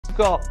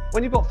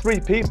you've got three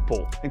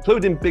people,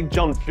 including Big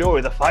John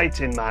Fury, the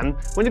fighting man,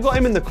 when you've got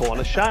him in the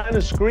corner shouting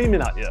and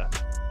screaming at you,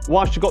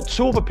 whilst you've got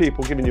two other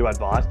people giving you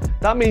advice,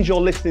 that means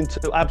you're listening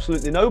to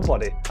absolutely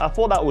nobody. I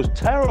thought that was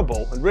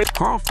terrible and really.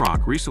 Carl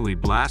Froch recently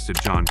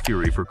blasted John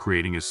Fury for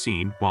creating a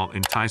scene while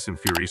in Tyson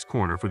Fury's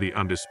corner for the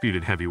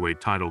undisputed heavyweight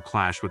title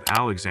clash with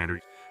Alexander.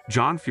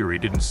 John Fury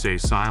didn't stay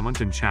silent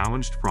and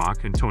challenged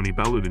Froch and Tony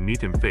Bellew to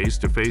meet him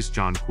face-to-face.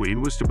 John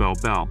Queen was to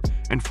Bell,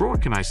 and for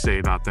what can I say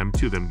about them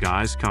to them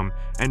guys, come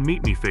and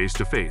meet me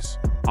face-to-face.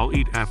 I'll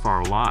eat FR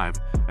alive,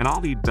 and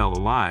I'll eat Bell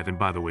alive. And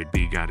by the way,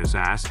 B got his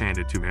ass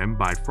handed to him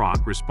by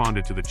Froch,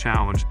 responded to the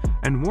challenge,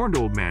 and warned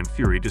old man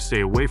Fury to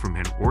stay away from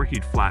him or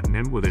he'd flatten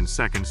him within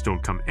seconds.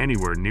 Don't come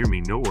anywhere near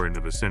me, nowhere in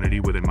the vicinity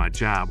within my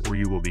jab, or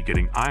you will be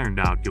getting ironed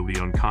out. You'll be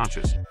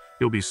unconscious.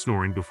 You'll be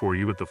snoring before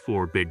you at the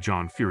floor. Big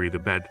John Fury the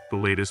bed. The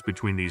latest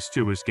between these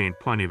two has gained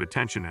plenty of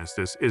attention, as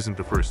this isn't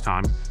the first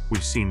time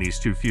we've seen these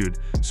two feud.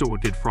 So what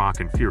did Froch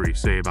and Fury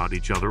say about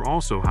each other?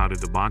 Also, how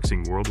did the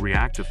boxing world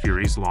react to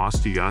Fury's loss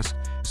to Usyk?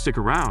 Stick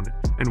around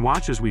and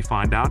watch as we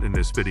find out in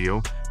this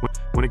video.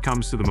 When it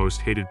comes to the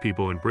most hated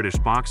people in British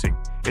boxing,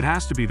 it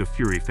has to be the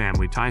Fury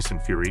family. Tyson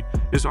Fury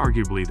is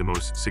arguably the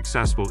most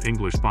successful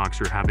English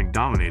boxer, having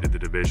dominated the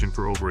division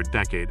for over a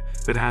decade.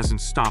 That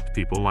hasn't stopped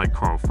people like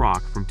Carl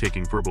Froch from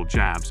taking verbal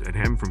jabs at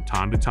him from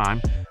time to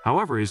time.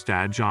 However, his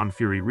dad John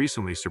Fury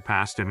recently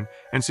surpassed him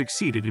and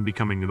succeeded in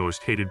becoming the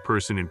most hated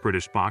person in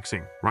British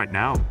boxing. Right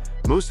now,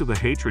 most of the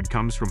hatred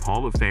comes from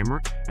Hall of Famer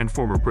and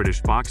former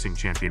British boxing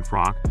champion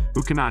Froch,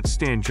 who cannot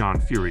stand John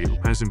Fury, who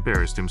has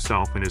embarrassed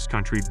himself and his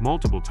country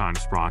multiple times.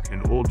 Froch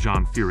and old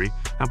John Fury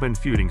have been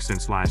feuding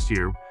since last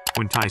year,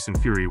 when Tyson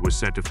Fury was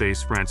set to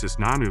face Francis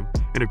Ngannou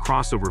in a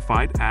crossover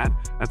fight.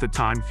 At the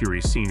time, Fury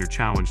Sr.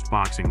 challenged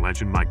boxing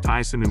legend Mike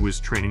Tyson, who was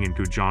training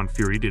into John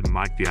Fury didn't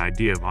like the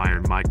idea of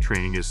Iron Mike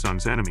training his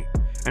son's enemy,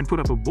 and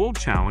put up a bold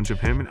challenge of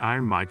him and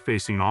Iron Mike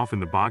facing off in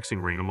the boxing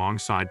ring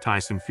alongside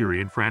Tyson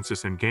Fury and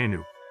Francis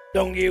Ngannou.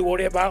 Don't you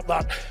worry about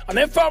that. And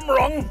if I'm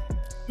wrong,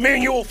 me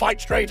and you will fight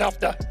straight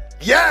after.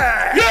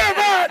 Yeah! Yeah,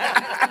 man!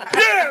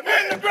 Yeah, me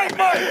and the great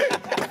man!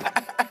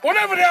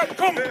 Whatever the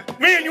outcome,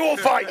 me and you will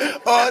fight.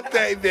 All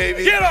day,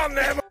 baby. Get on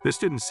there. This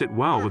didn't sit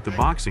well with the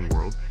boxing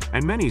world,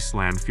 and many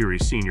slammed Fury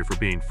Sr. for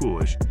being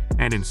foolish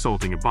and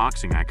insulting a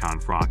boxing icon.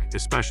 Froch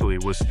especially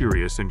was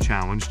furious and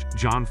challenged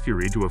John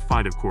Fury to a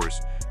fight. Of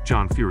course,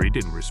 John Fury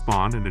didn't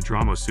respond, and the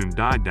drama soon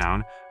died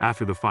down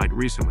after the fight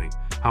recently.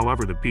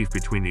 However, the beef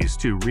between these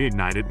two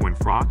reignited when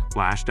Froch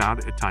lashed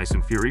out at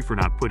Tyson Fury for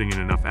not putting in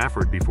enough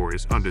effort before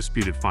his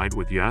undisputed fight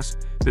with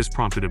Usyk. This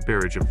prompted a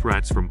barrage of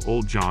threats from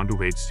old John, who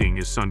hates seeing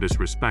his son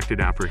disrespected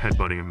after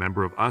headbutting a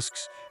member of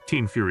Usyk's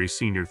team. Fury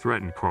Sr.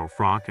 threatened Carl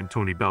Froch and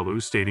Tony Bellew,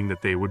 stating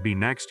that they would be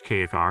next.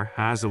 KFR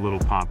has a little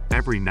pop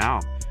every now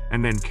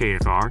and then.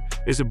 KFR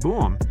is a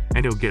boom,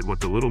 and he'll get what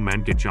the little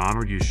men get. John,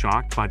 are you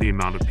shocked by the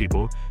amount of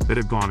people that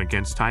have gone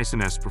against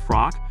Tyson? As for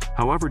Froch,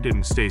 however,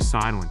 didn't stay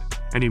silent,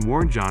 and he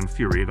warned John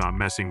Fury about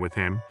messing with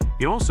him.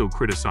 He also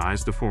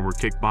criticized the former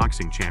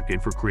kickboxing champion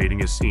for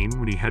creating a scene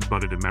when he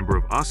headbutted a member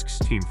of Usyk's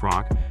team.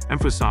 Froch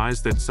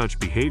emphasized that such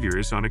behavior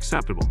is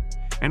unacceptable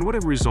and would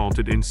have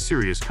resulted in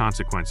serious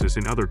consequences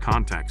in other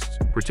contexts,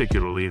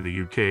 particularly in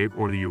the UK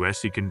or the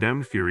US. He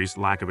condemned Fury's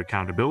lack of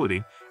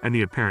accountability and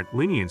the apparent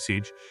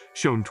leniency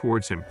shown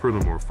towards him.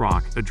 Furthermore,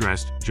 Froch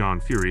addressed John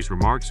Fury's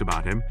remarks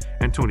about him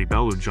and Tony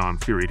Bellew. John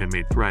Fury had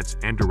made threats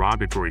and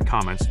derogatory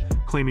comments,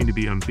 claiming to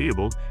be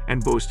unbeatable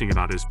and boasting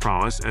about his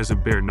prowess as a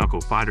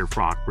bare-knuckle fighter.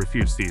 Froch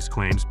refutes these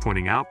claims,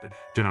 pointing out that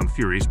John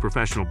Fury's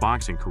professional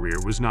boxing career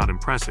was not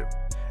impressive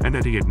and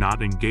that he had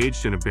not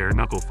engaged in a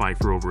bare-knuckle fight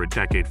for over a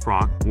decade.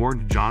 Froch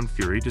warned John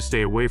Fury to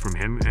stay away from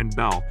him and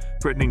Bell,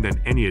 threatening that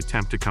any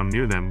attempt to come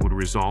near them would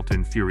result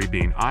in Fury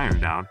being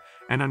ironed out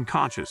and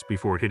unconscious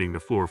before hitting the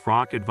floor.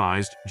 Froch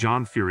advised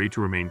John Fury to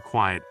remain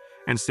quiet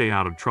and stay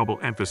out of trouble,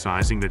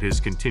 emphasizing that his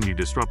continued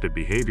disruptive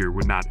behavior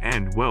would not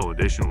end well.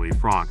 Additionally,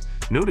 Froch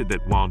noted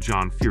that while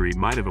John Fury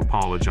might have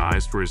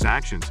apologized for his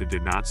actions, it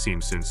did not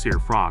seem sincere.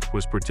 Froch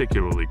was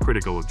particularly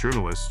critical of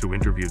journalists who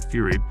interviewed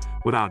Fury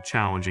without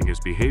challenging his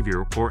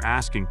behavior or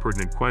asking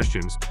pertinent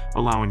questions,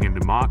 allowing him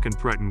to mock and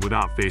threaten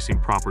without facing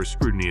proper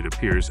scrutiny. It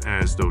appears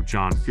as though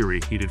John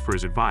Fury heeded for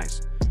his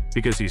advice,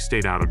 because he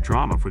stayed out of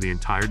drama for the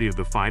entirety of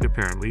the fight.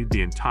 Apparently,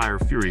 the entire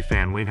Fury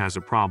family has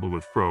a problem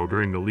with Fro.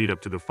 During the lead-up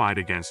to the fight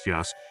against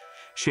Usyk,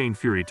 Shane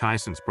Fury,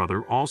 Tyson's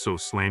brother, also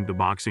slammed the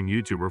boxing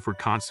YouTuber for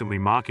constantly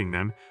mocking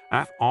them.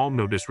 All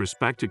no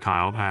disrespect to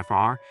Kyle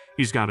FR,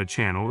 he's got a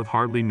channel with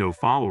hardly no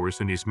followers,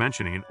 and he's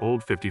mentioning an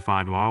old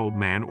 55-year-old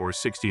man or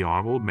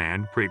 60-year-old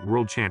man, great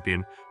world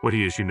champion. What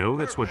he is, you know,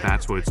 that's what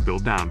it's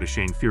built down to.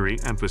 Shane Fury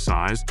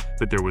emphasized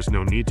that there was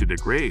no need to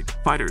degrade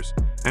fighters,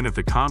 and if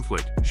the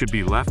conflict should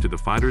be left to the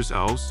fighters.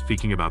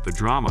 Speaking about the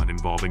drama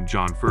involving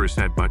John Fury's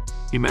headbutt,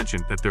 he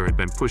mentioned that there had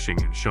been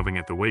pushing and shoving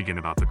at the weigh-in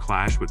about the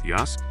clash with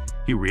Usyk.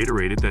 He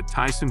reiterated that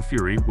Tyson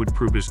Fury would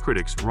prove his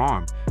critics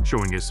wrong,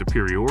 showing his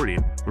superiority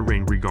in the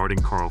ring. Regarding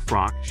Carl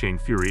Froch, Shane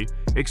Fury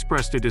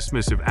expressed a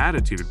dismissive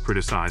attitude,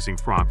 criticizing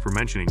Froch for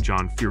mentioning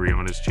John Fury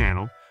on his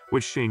channel.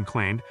 which Shane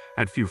claimed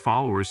had few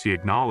followers he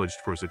acknowledged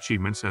for his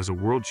achievements as a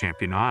world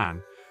champion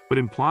on, but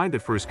implied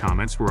that first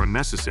comments were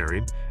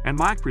unnecessary and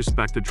lacked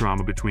respect. The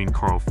drama between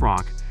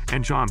Froch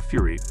and John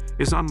Fury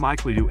is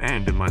unlikely to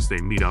end unless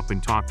they meet up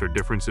and talk their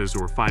differences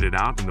or fight it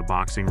out in the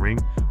boxing ring,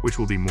 which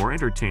will be more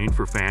entertaining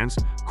for fans.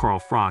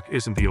 Froch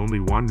isn't the only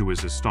one who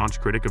is a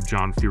staunch critic of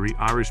John Fury.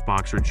 Irish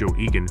boxer Joe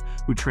Egan,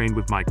 who trained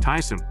with Mike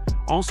Tyson,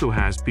 also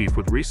has beef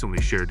with.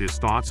 Recently shared his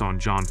thoughts on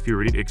John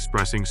Fury,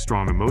 expressing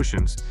strong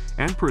emotions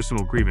and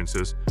personal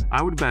grievances.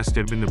 "I would best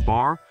have been in the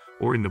bar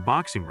or in the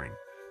boxing ring,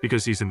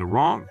 because he's in the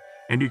wrong.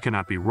 And you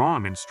cannot be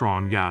wrong and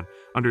strong. Yeah,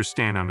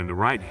 understand I'm in the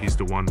right. He's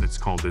the one that's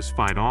called this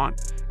fight on,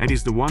 and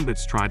he's the one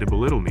that's tried to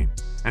belittle me.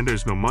 And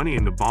there's no money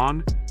in the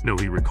bond." No,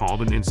 he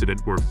recalled an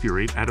incident where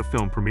Fury at a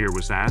film premiere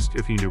was asked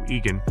if he knew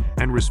Egan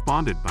and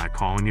responded by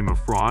calling him a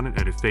fraud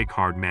and a fake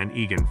hard man.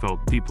 Egan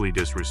felt deeply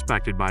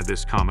disrespected by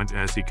this comment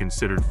as he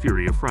considered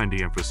Fury a friend.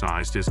 He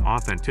emphasized his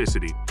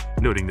authenticity,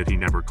 noting that he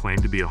never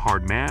claimed to be a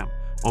hard man.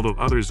 Although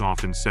others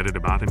often said it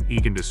about him,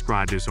 Egan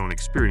described his own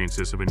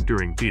experiences of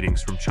enduring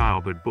beatings from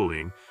childhood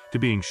bullying to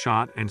being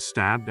shot and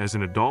stabbed as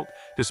an adult.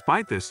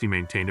 Despite this, he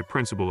maintained a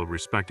principle of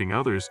respecting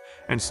others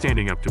and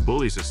standing up to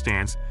bullies, a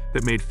stance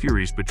that made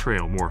Fury's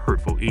betrayal more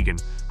hurtful. Egan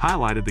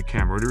highlighted the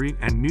camaraderie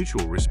and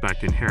mutual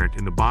respect inherent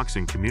in the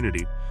boxing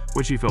community,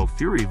 which he felt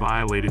Fury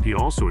violated. He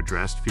also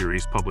addressed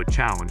Fury's public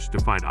challenge to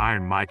fight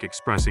Iron Mike,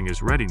 expressing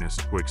his readiness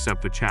to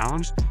accept the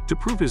challenge to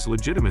prove his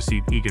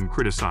legitimacy. Egan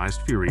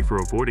criticized Fury for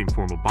avoiding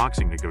formal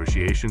boxing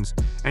negotiations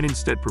and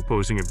instead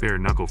proposing a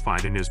bare-knuckle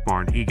fight in his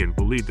barn. Egan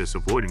believed this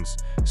avoidance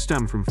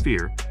stemmed from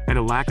fear and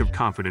a lack of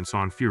confidence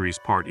on Fury's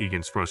part.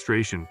 Egan's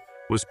frustration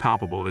was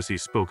palpable as he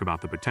spoke about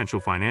the potential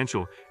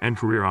financial and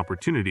career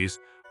opportunities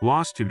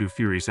lost due to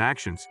Fury's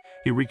actions.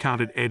 He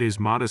recounted his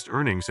modest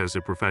earnings as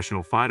a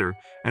professional fighter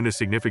and the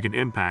significant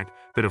impact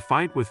that a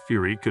fight with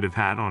Fury could have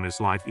had on his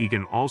life.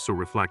 Egan also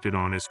reflected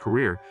on his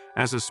career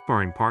as a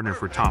sparring partner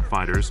for top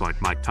fighters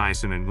like Mike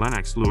Tyson and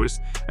Lennox Lewis,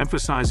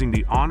 emphasizing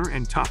the honor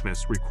and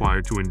toughness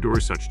required to endure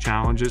such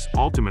challenges.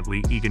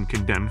 Ultimately, Egan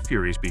condemned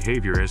Fury's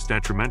behavior as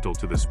detrimental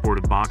to the sport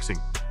of boxing,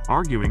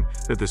 arguing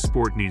that the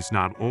sport needs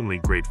not only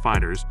great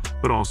fighters,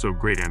 but also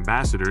great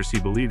ambassadors. He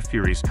believed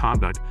Fury's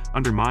conduct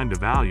undermined the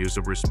values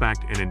of respect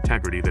and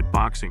integrity that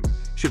boxing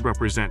should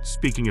represent.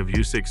 Speaking of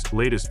Usyk's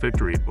latest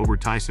victory over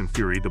Tyson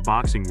Fury, the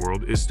boxing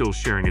world is still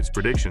sharing its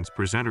predictions.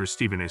 Presenter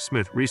Stephen A.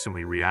 Smith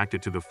recently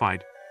reacted to the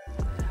fight.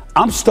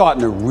 "I'm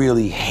starting to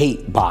really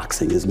hate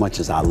boxing as much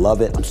as I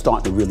love it. I'm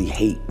starting to really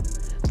hate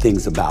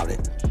things about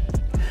it.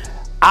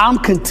 I'm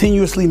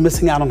continuously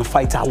missing out on the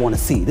fights I want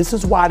to see. This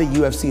is why the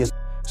UFC is..."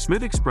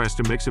 Smith expressed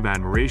a mix of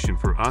admiration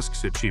for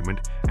Usyk's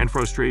achievement and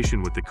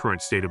frustration with the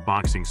current state of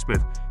boxing.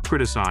 Smith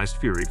criticized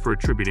Fury for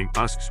attributing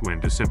Usyk's win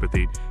to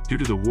sympathy due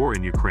to the war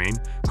in Ukraine,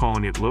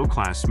 calling it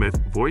low-class. Smith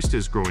voiced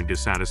his growing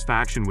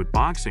dissatisfaction with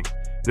boxing,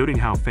 noting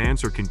how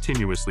fans are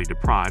continuously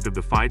deprived of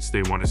the fights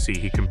they want to see.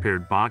 He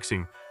compared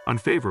boxing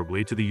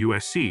unfavorably to the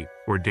UFC,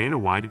 where Dana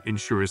White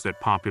ensures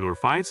that popular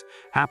fights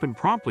happen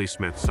promptly.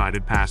 Smith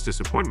cited past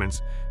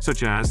disappointments,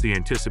 such as the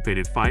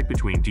anticipated fight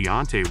between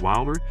Deontay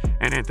Wilder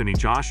and Anthony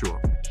Joshua,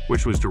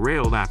 which was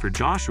derailed after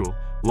Joshua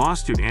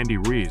lost to Andy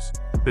Ruiz.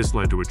 This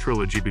led to a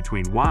trilogy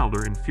between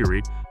Wilder and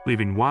Fury,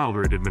 leaving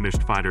Wilder a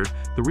diminished fighter.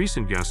 The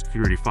recent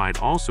Fury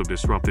fight also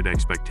disrupted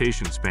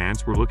expectations.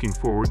 Fans were looking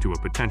forward to a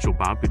potential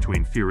bout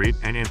between Fury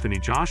and Anthony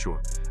Joshua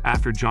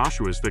after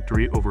Joshua's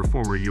victory over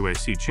former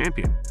UFC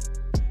champion.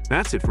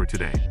 That's it for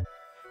today.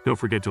 Don't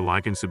forget to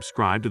like and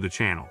subscribe to the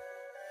channel.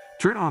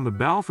 Turn on the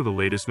bell for the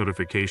latest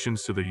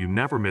notifications so that you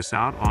never miss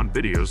out on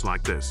videos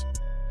like this.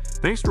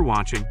 Thanks for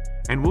watching,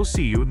 and we'll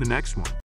see you in the next one.